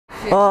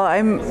Well,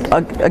 I'm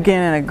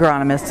again an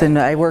agronomist, and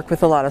I work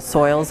with a lot of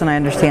soils, and I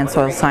understand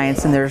soil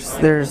science. And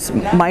there's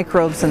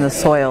microbes in the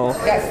soil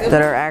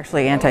that are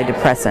actually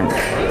antidepressant,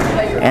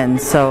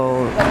 and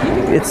so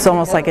it's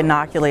almost like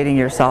inoculating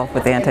yourself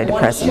with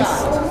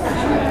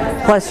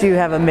antidepressants. Plus, you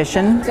have a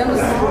mission.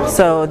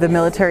 So the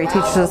military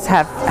teaches us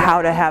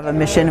how to have a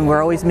mission, and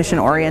we're always mission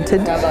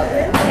oriented.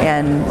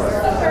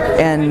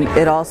 And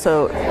it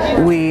also,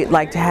 we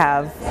like to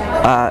have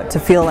to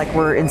feel like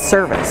we're in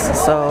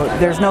service. So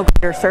there's no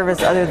greater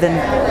service other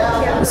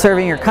than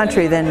serving your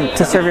country than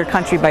to serve your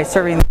country by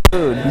serving the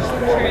food.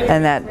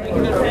 And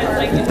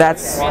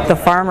that's the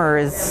farmer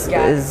is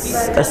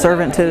a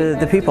servant to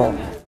the people.